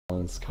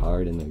balanced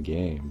card in the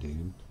game,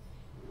 dude.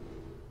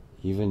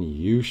 Even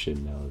you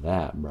should know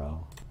that,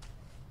 bro.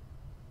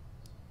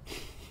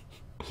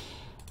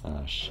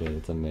 Ah, shit,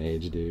 it's a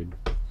mage, dude.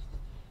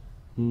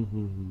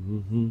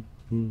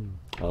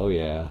 Oh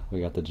yeah, we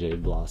got the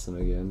Jade Blossom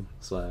again.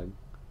 Swag.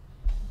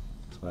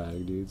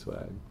 Swag, dude,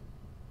 swag.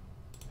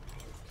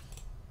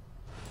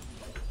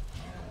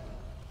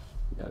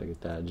 Gotta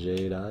get that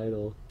Jade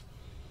Idol.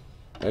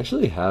 I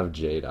actually have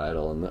Jade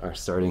Idol in our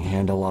starting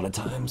hand a lot of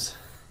times.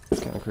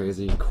 It's kind of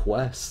crazy.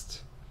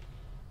 Quest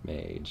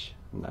Mage.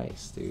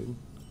 Nice, dude.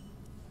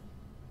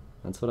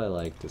 That's what I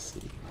like to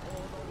see.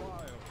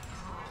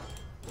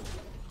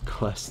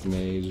 Quest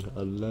Mage.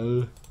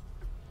 LUL.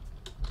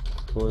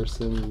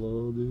 Corson,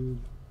 LUL, dude.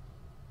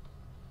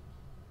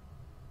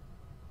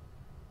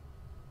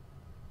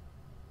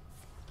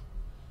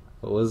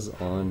 What was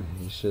on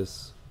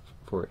Hishis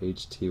for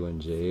HT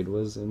when Jade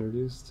was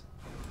introduced?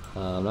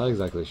 I'm not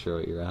exactly sure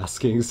what you're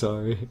asking,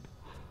 sorry.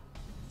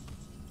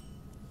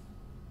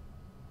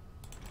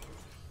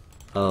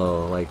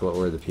 Oh, like what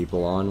were the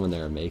people on when they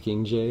were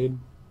making Jade?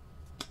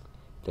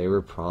 They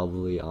were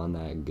probably on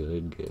that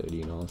good,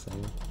 you know what I'm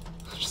saying?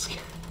 Just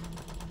kidding.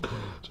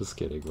 Just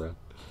kidding, bro.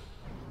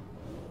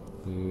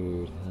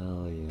 Dude,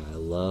 hell yeah, I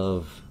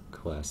love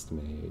Quest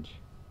Mage.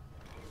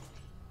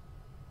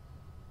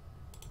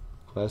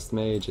 Quest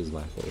Mage is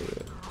my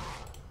favorite.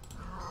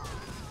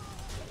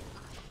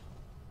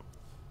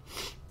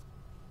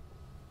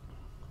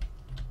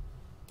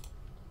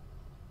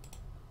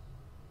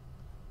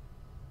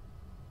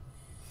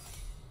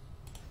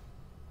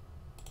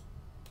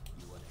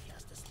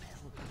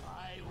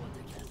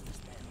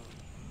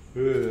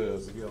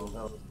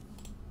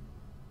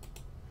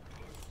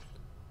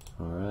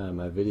 Alright,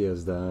 my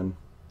video's done.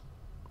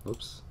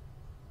 Oops.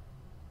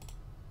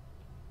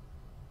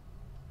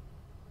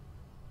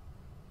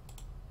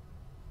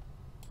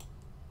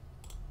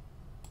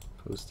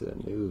 Posted a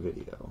new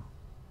video.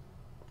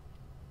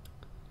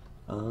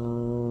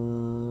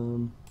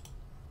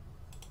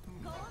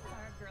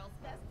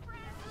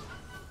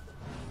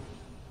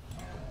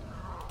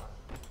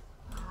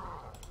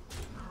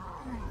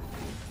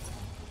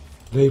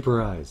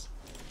 Vaporize.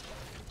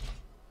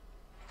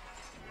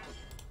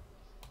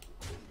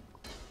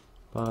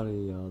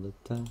 Body all the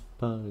time,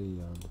 body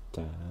all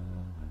the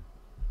time.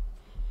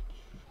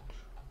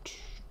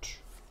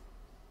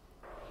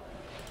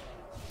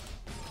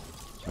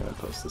 I'm gonna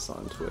post this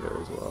on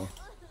Twitter as well.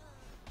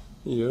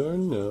 You're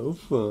no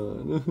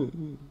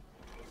fun.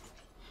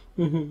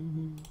 I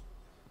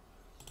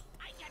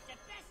got the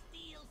best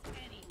deals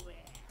anywhere.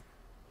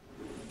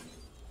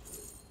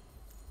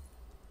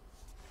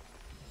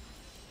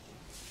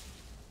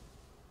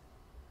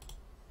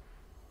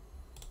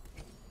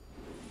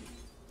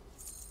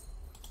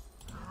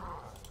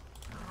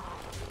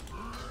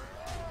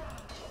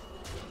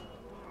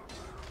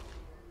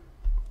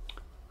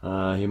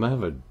 He might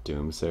have a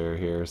Doomsayer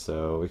here,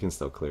 so we can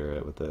still clear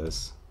it with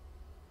this.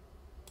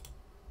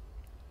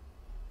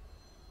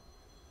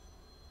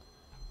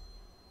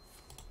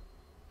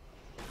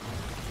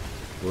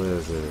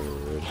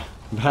 Blizzard.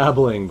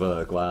 Babbling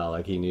book. Wow,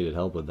 like he needed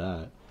help with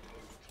that.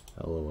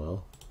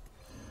 LOL.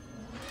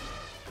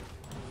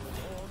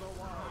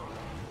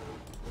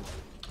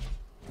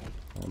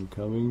 I'm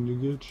coming to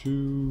get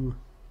you.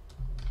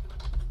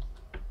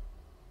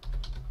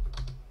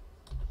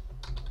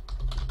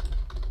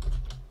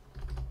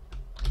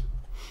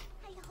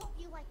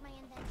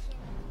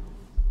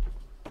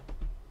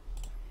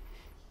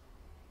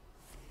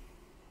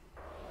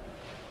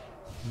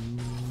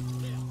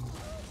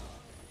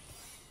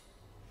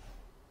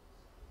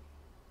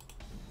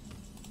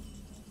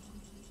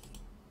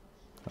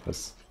 I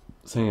was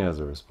saying as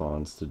a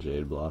response to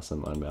Jade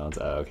Blossom Unbound.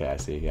 Oh, okay, I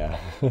see, yeah.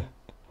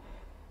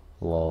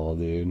 Lol,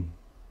 dude.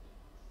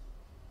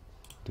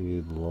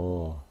 Dude,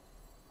 lol.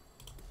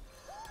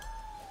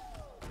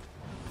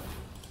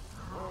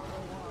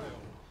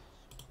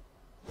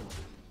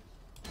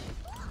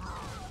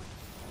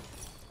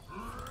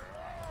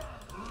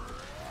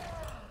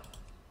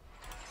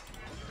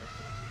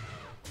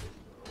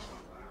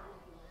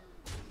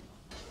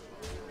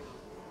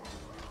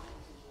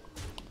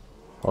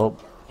 Oh,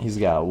 he's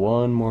got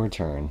one more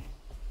turn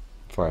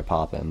before I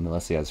pop him,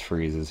 unless he has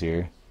freezes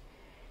here.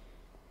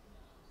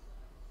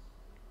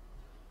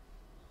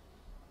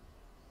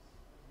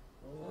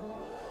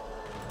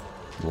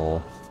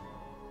 Lol.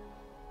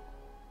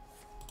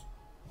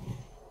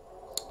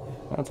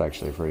 That's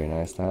actually pretty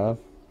nice to have.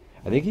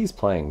 I think he's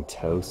playing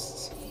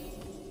Toast's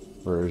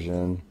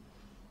version.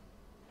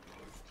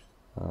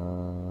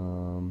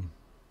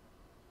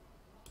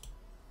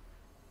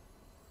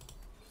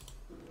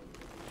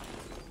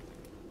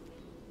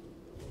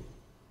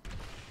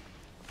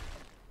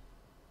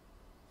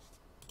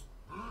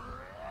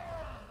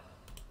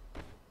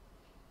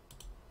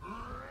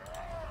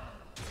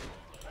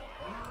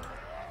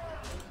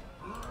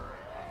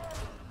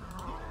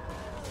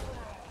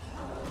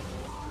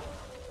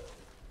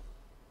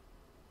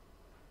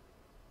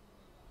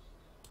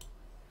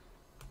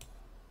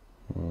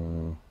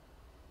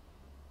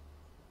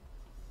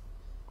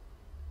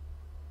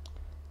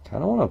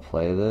 Kind of want to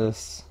play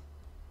this.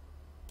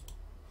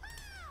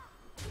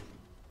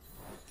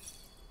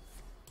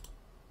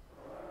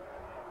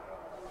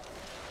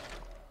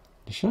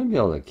 He shouldn't be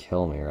able to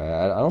kill me,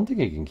 right? I don't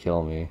think he can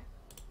kill me.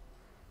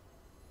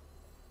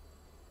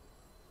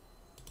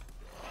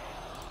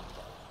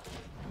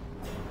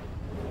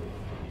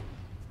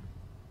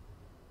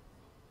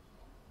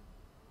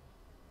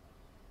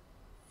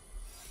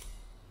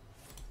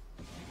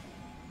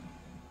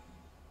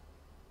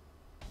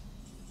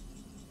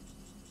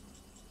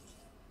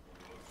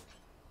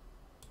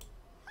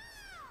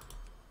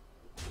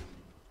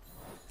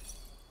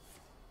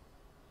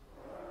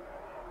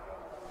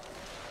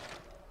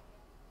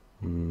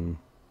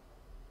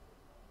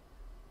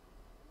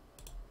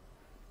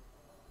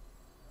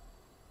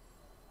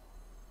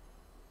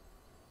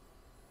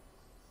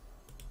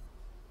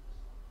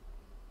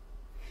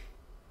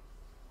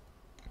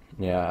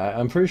 Yeah,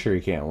 I'm pretty sure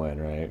he can't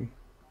win, right?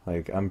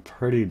 Like, I'm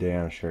pretty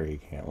damn sure he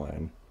can't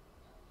win.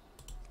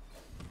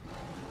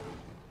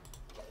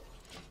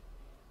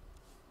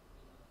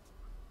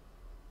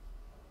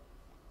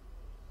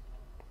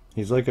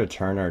 He's like a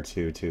turn or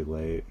two too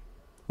late.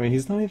 I mean,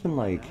 he's not even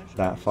like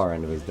that far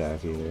into his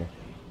deck either.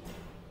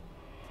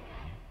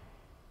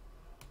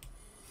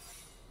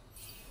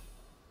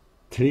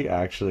 Did he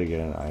actually get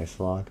an ice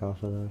lock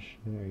off of that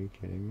shit? Are you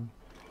kidding me?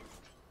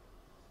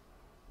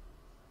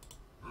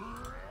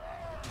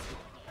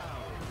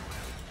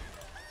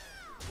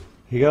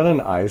 He got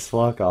an ice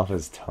lock off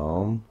his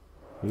tome?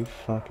 Are you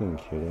fucking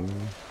kidding me?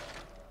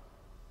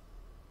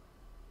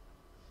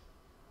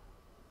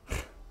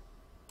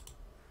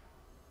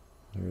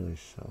 Literally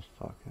so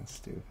fucking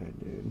stupid,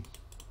 dude.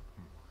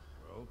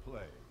 Well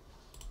played.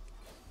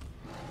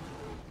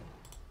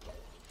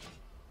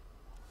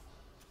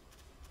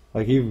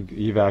 Like,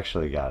 you've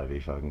actually got to be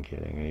fucking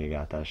kidding me. You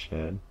got that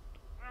shit.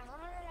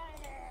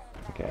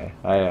 Okay,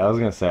 I was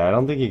gonna say, I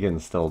don't think he can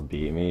still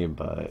beat me,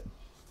 but...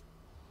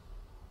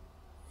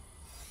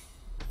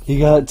 He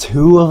got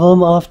 2 of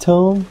them off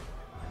tome?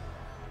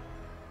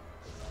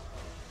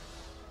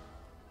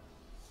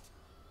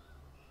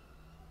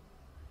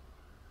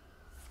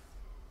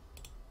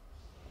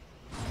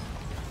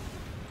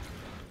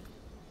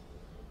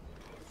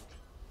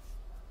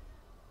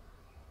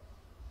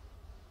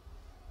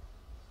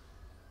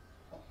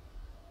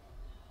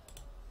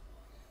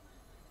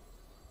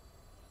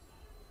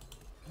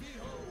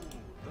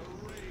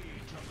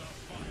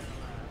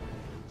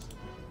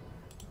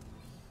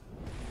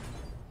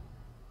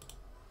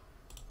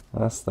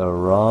 That's the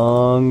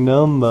wrong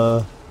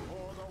number.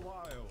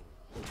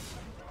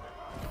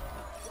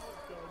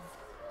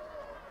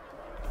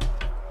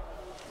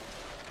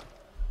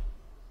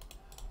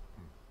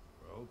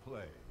 Well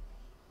played.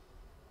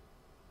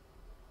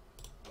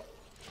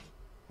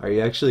 Are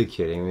you actually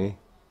kidding me?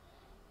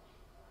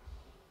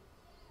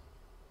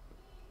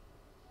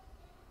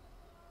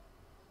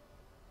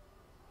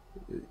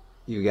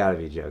 You gotta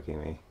be joking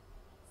me.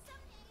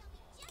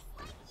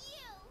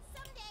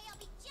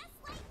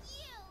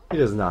 He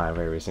does not have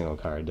every single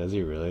card, does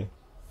he really?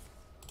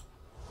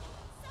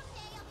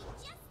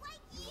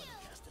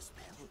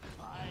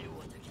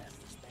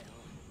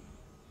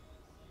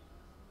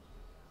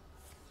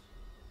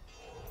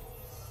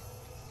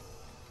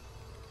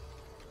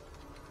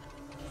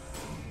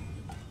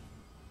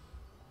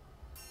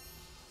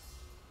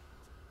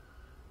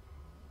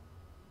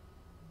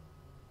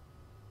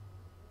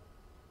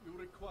 You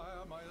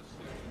require my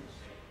assistance.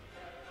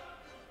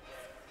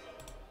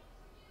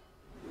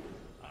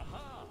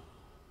 Aha!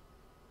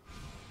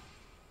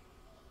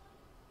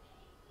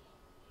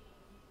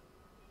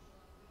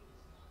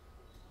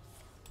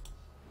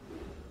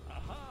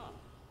 Aha!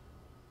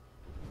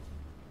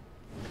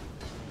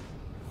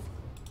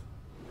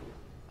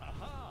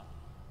 Aha!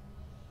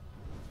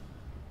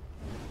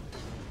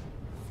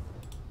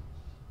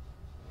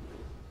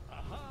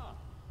 Aha!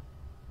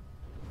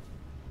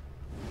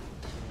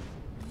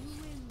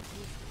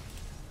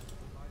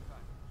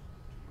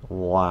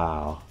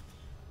 Wow.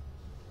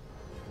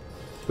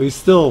 We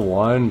still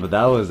won, but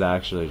that was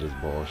actually just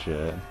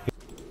bullshit.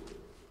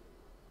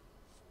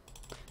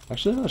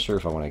 Actually, I'm not sure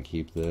if I want to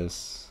keep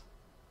this.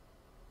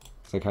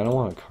 'Cause I kind of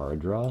want a card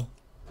draw.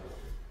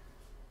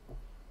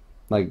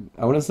 Like,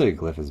 I wouldn't say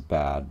Glyph is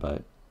bad,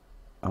 but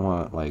I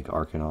want, like,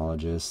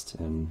 Archaeologist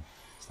and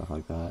stuff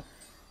like that.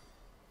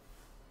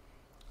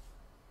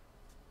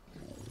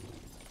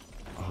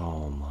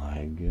 Oh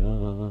my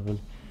god.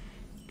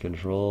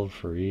 Controlled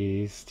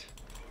Priest.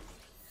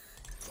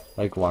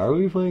 Like, why are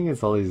we playing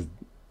against all these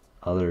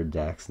other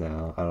decks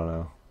now? I don't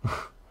know.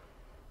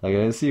 Like, I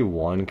didn't see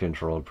one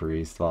Controlled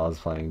Priest while I was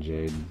playing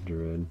Jade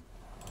Druid.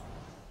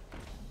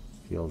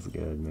 Feels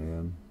good,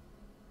 man.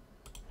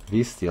 If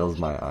he steals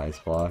my ice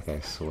block, I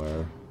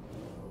swear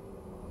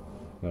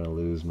I'm gonna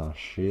lose my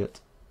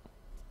shit.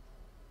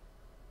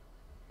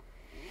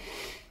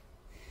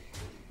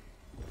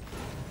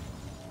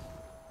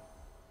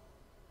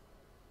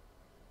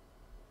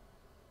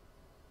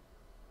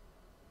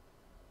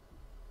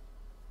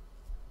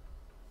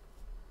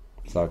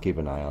 So I'll keep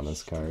an eye on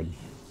this card.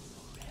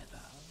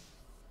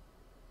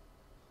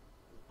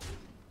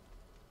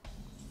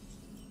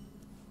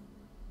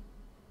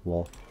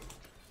 Well,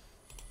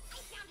 I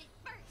found it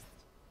first.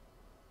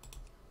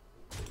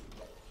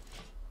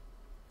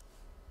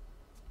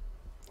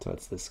 so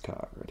it's this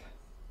card.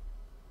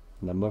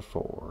 Number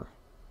 4.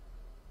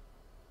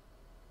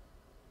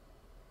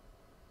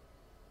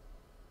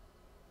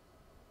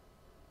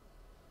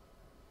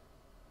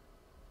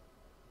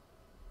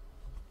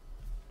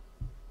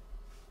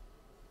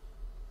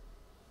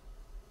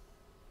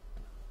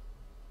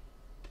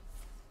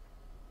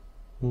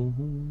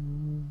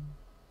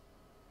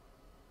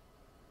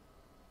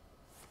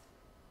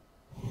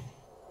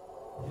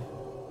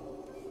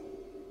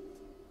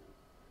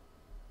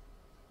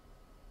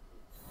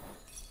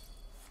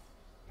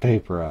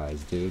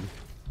 Vaporize, dude.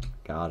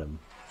 Got him.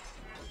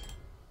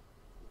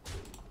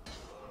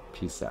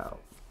 Peace out.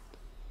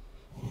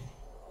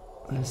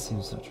 That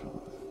seems so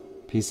trouble.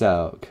 Peace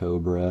out,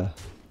 Cobra.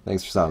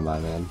 Thanks for stopping by,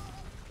 man.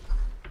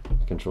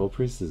 Control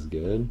Priest is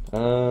good. I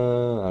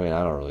mean,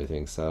 I don't really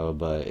think so,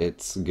 but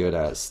it's good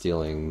at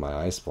stealing my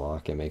ice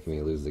block and making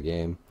me lose the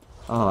game.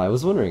 Oh, I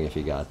was wondering if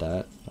he got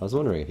that. I was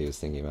wondering if he was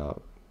thinking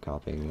about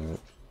copying that.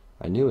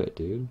 I knew it,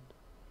 dude.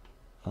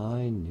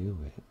 I knew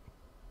it.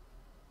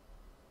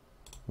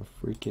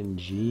 A freaking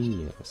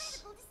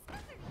genius.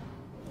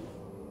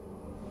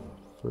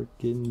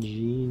 Freaking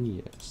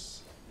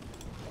genius.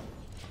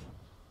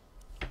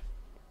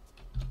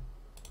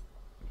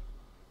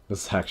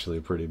 That's actually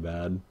pretty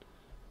bad.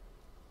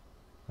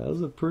 That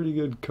was a pretty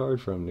good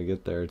card for him to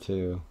get there,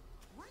 too.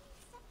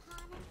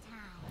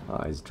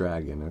 Oh, he's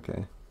dragon,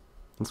 okay.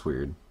 That's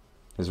weird.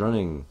 He's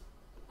running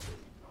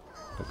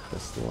a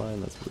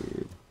crystalline, that's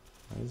weird.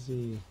 Why is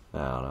he...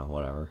 I don't know,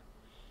 whatever.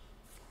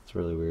 It's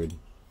really weird.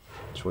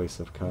 Choice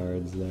of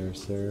cards there,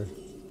 sir.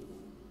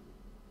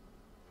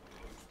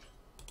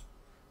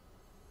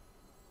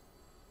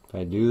 If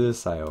I do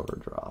this, I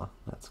overdraw.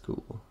 That's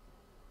cool.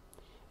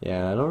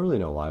 Yeah, I don't really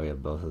know why we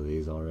have both of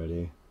these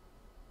already.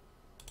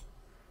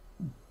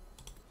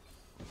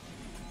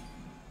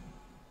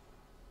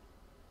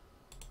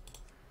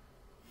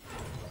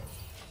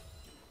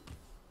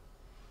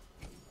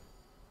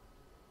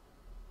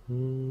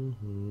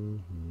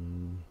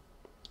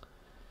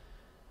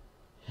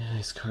 Yeah,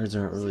 these cards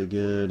aren't really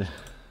good.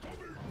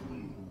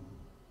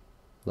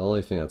 The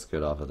only thing that's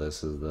good off of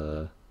this is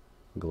the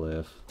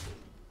glyph.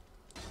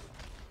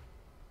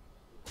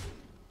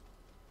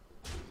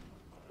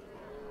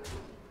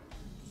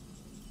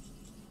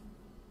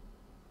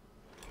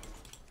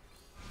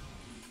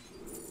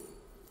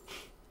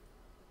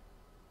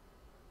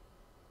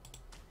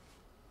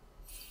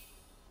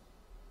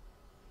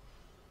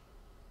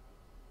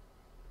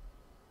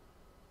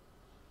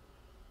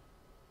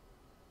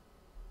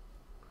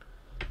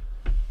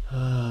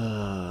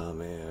 Oh,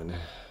 man.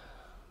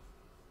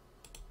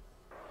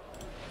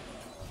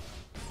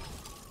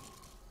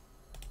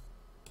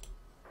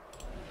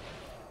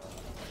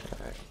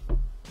 Alright.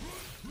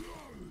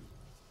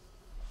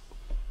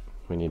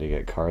 We need to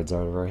get cards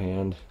out of our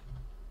hand.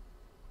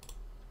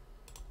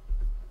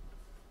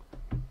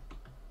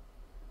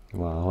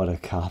 Wow, what a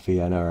copy,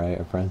 I know, right?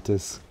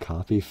 Apprentice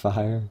Copy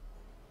Fire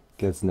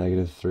gets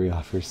 -3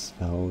 off your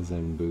spells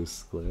and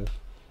boosts glyph.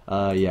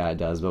 Yeah, it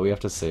does, but we have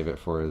to save it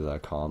for the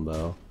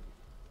combo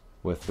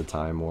with the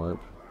time warp.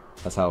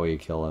 That's how we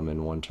kill him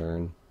in one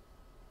turn.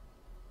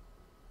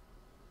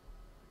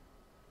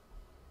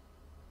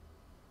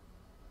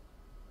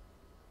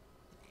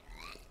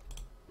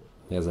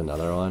 He has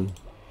another one.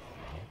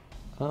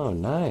 Oh,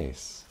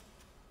 nice.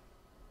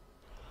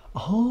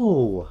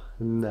 Oh,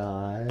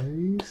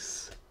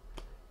 nice.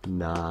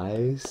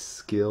 Nice.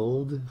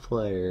 Skilled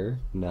player.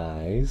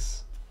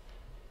 Nice.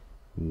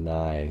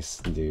 Nice,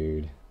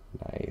 dude.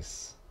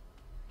 Nice.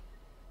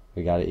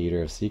 We got an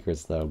Eater of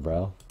Secrets, though,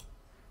 bro.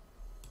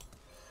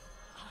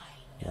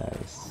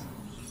 Nice.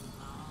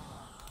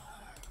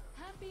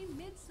 Happy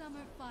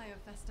Midsummer Fire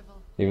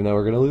Festival. Even though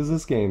we're gonna lose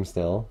this game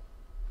still,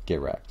 get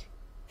wrecked.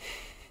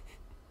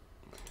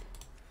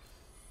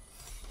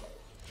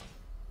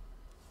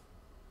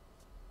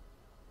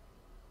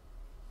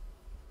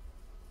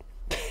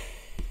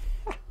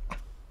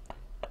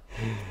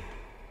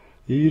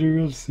 Eater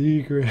of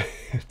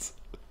Secrets.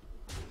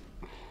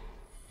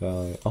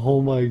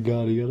 Oh my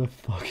god, he got a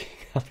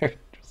fucking...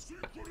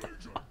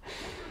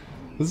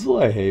 This is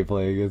why I hate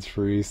playing against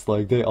Priest.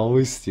 Like, they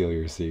always steal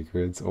your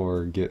secrets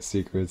or get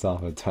secrets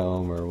off a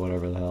tome or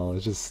whatever the hell.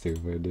 It's just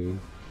stupid, dude.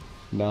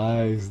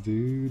 Nice,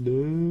 dude.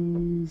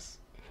 Nice.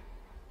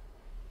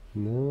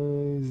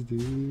 Nice,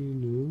 dude.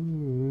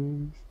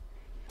 Nice.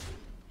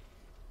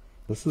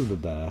 This is the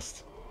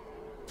best.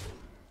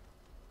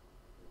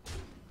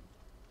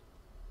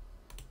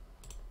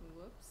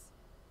 Whoops.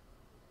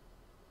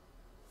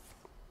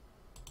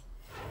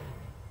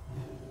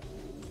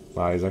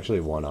 Wow, he's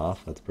actually one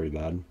off. That's pretty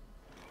bad.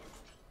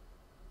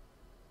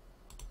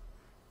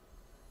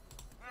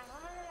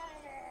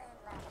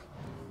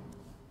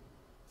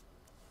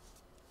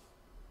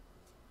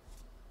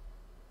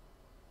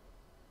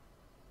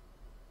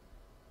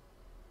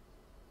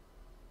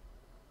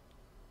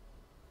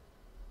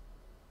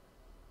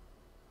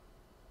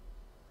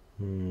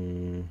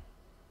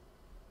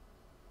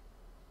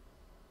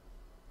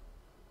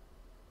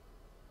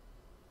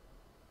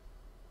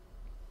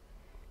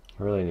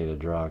 I really need to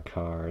draw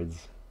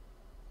cards.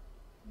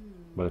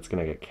 But it's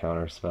gonna get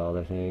counterspelled,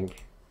 I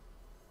think.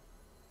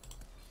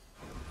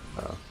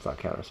 Oh, it's not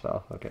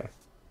counterspell. Okay.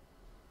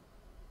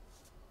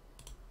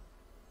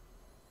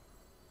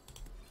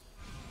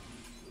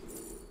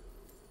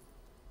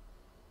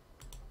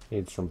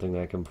 Need something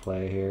I can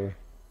play here.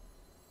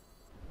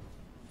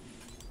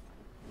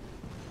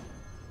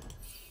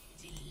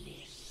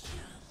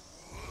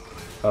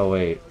 Oh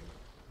wait.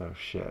 Oh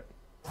shit.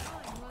 Time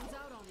runs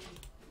out on me.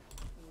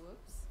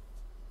 Whoops.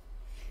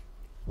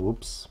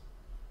 Whoops.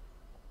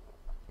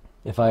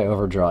 If I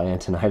overdraw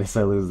Antonitis,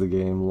 I lose the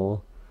game,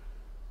 lol.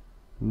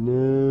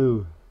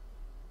 No.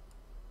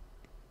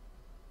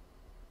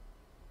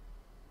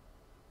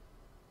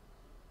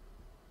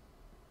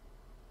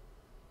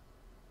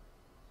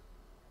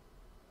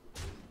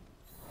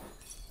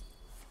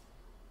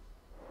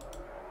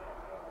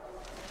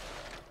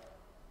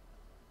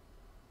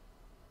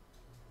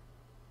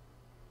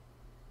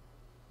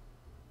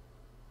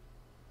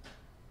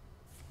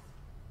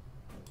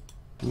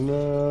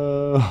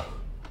 No.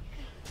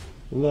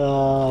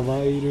 No,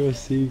 my Eater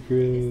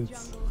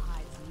Secrets. Jungle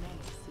hides many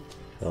secrets.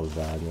 That was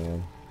bad,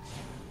 man.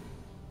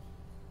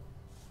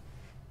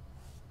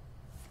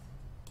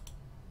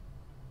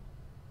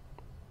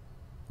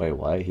 Wait,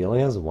 what? He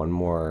only has one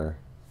more.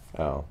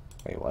 Oh,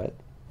 wait, what?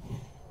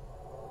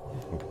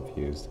 I'm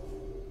confused.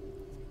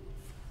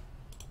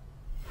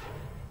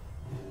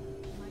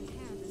 My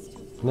hand is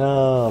too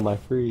No, my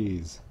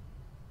freeze.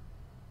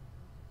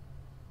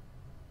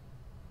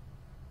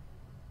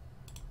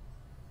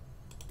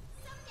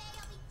 Someday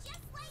I'll be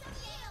just like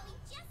you. I'll be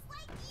just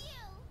like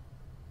you.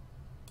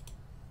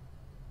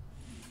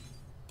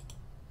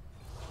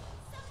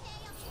 Someday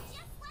I'll be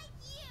just like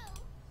you.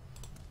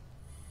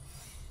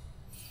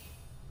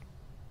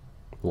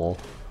 Lol.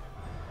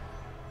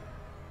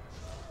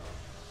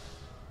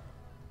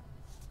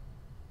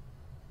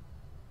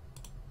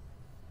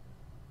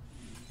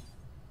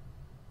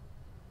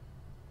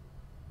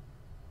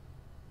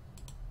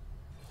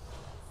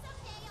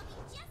 Someday I'll be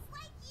just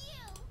like you.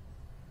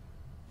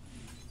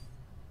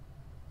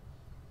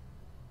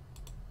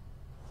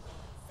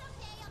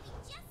 Someday I'll be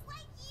just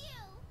like you.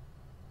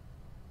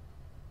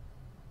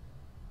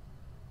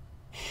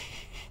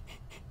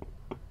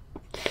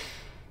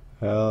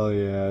 Hell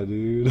yeah,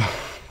 dude.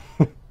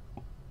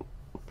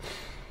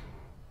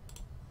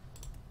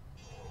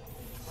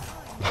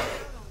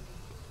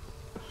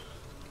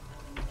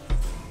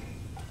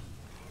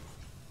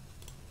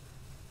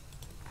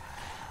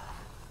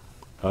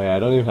 Oh yeah, I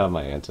don't even have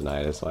my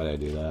Antonitis. Why did I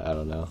do that? I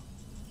don't know.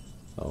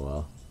 Oh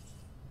well.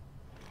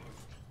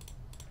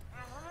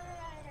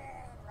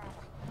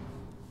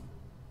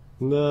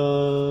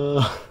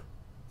 No.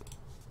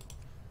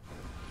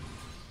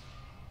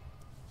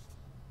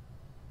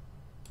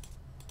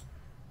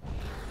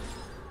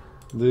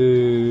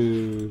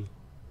 Dude.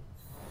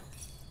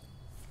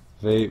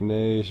 Vape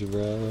Nash,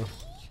 bro.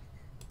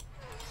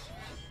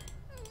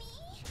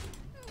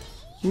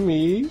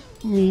 Me?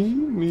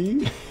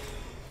 Hand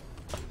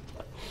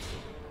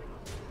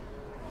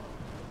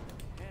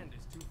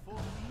is too full.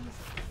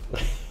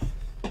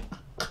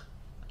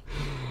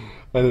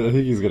 I think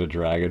he's gonna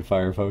Dragon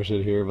Fire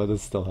Potion here, but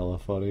it's still hella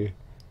funny.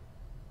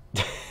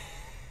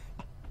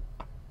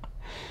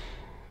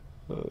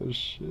 Oh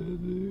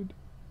shit, dude.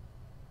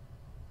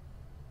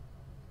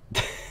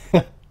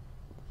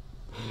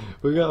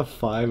 We got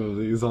 5 of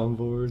these on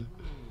board.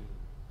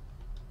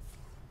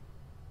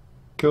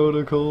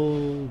 Coda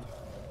Cold.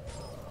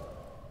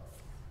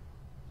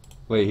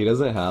 Wait, he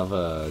doesn't have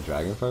a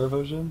Dragon Fire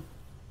Potion?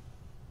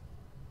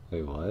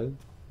 Wait, what?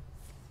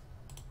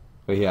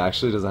 Wait, he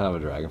actually doesn't have a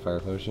Dragon Fire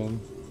Potion?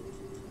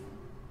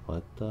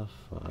 What the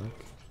fuck?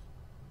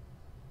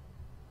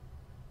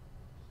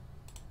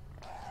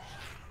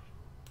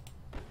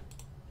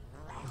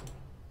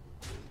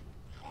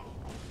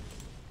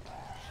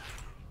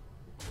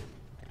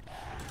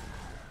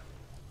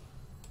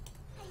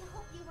 I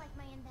hope you like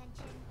my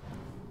invention.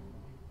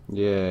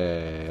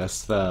 Yay, a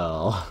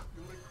spell.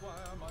 You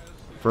require my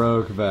assistance.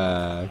 Broke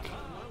back.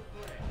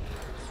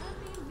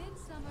 Happy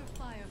Midsummer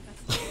Fire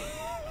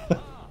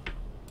Festival.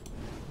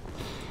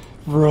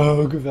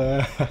 Broke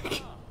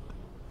back.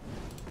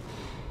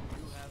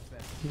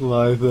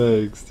 My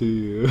thanks to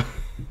you.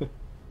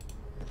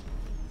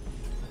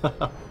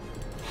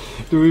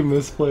 Dude, we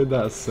misplayed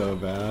that so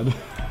bad.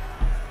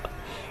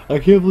 I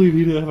can't believe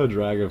he didn't have a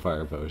Dragon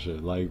Fire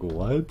Potion. Like,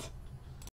 what?